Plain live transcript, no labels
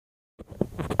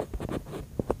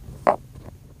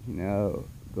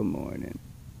Good morning.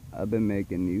 I've been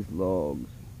making these logs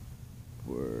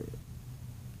for.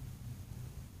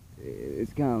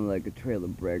 It's kind of like a trail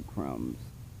of breadcrumbs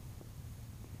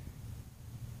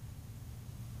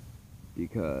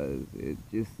because it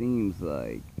just seems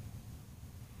like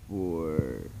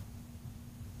for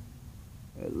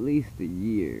at least a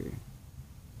year,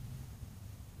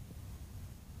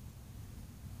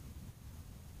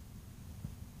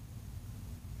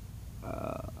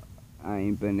 uh, I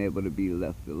ain't been able to be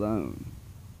left alone.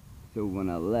 So when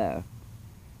I left,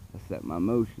 I set my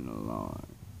motion alarm.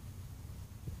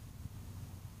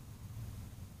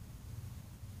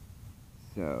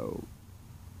 So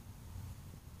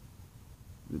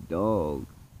the dog,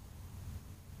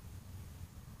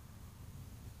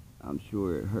 I'm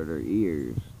sure it hurt her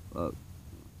ears up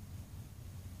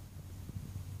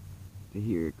to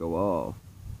hear it go off.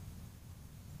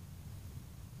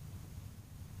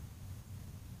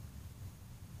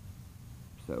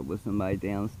 So was somebody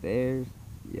downstairs?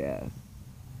 Yes.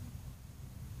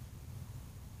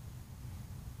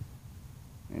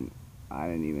 And I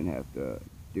didn't even have to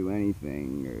do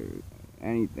anything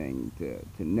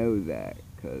to know that,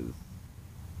 because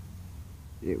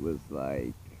it was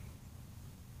like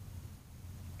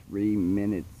 3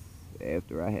 minutes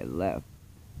after I had left,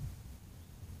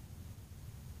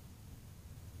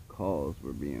 calls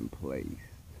were being placed.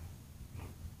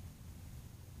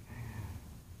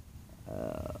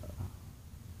 uh,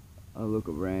 I look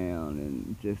around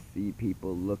and just see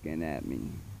people looking at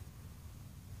me.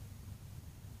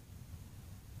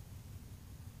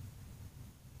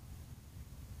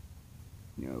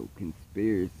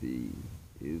 Conspiracy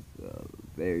is a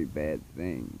very bad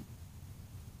thing.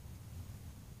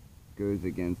 Goes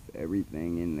against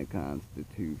everything in the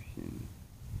Constitution.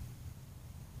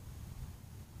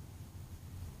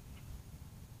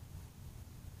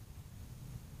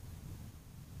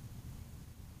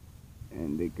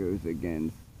 And it goes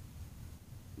against,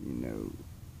 you know,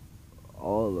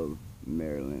 all of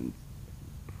Maryland's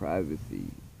privacy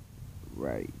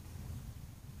rights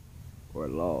or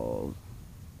laws.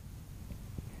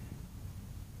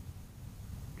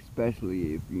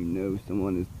 Especially if you know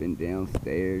someone has been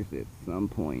downstairs at some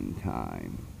point in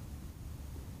time.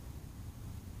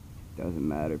 Doesn't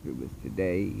matter if it was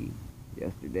today,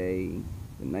 yesterday,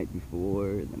 the night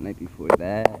before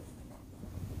that.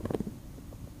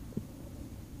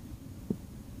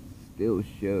 Still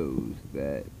shows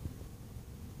that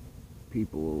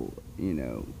people,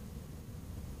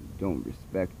 don't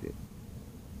respect it.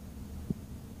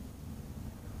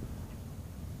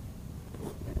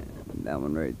 And that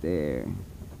one right there,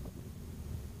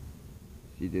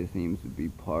 she just seems to be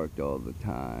parked all the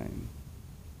time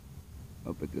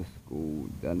up at the school.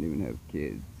 Doesn't even have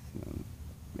kids. So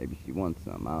maybe she wants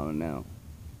some, I don't know.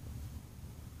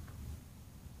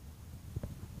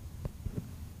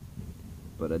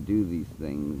 But I do these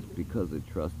things because of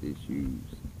trust issues.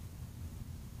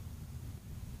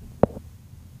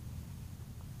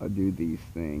 I do these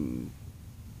things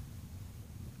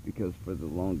because for the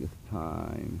longest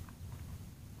time,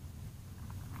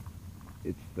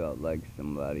 it's felt like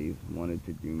somebody's wanted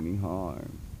to do me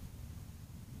harm.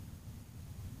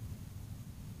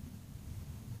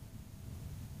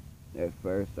 At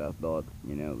first I thought,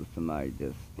 it was somebody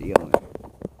just stealing.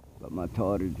 But my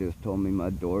daughter just told me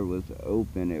my door was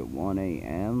open at 1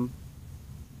 a.m.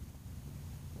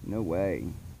 No way.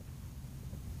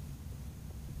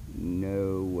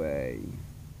 No way.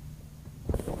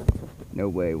 No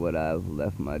way would I have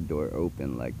left my door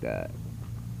open like that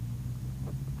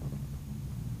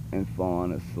and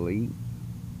fallen asleep.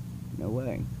 No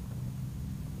way.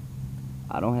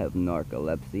 I don't have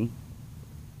narcolepsy.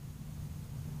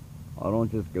 I don't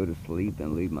just go to sleep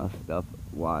and leave my stuff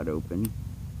wide open.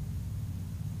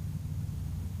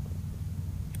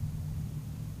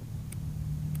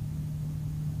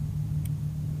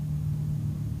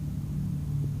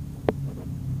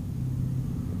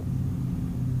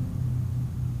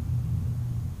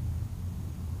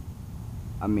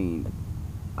 I mean,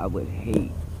 I would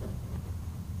hate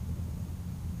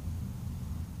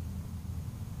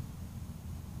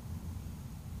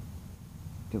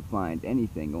to find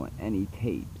anything on any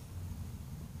tapes.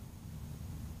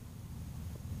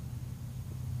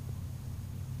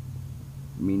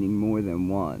 Meaning more than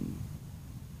one.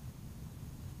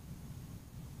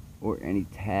 Or any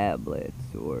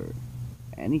tablets or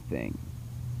anything.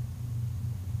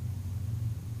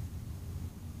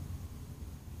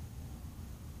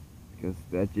 Because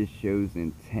that just shows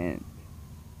intent.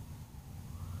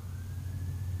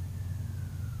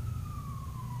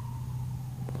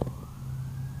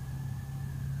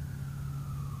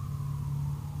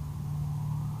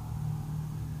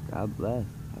 God bless.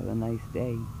 Have a nice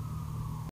day.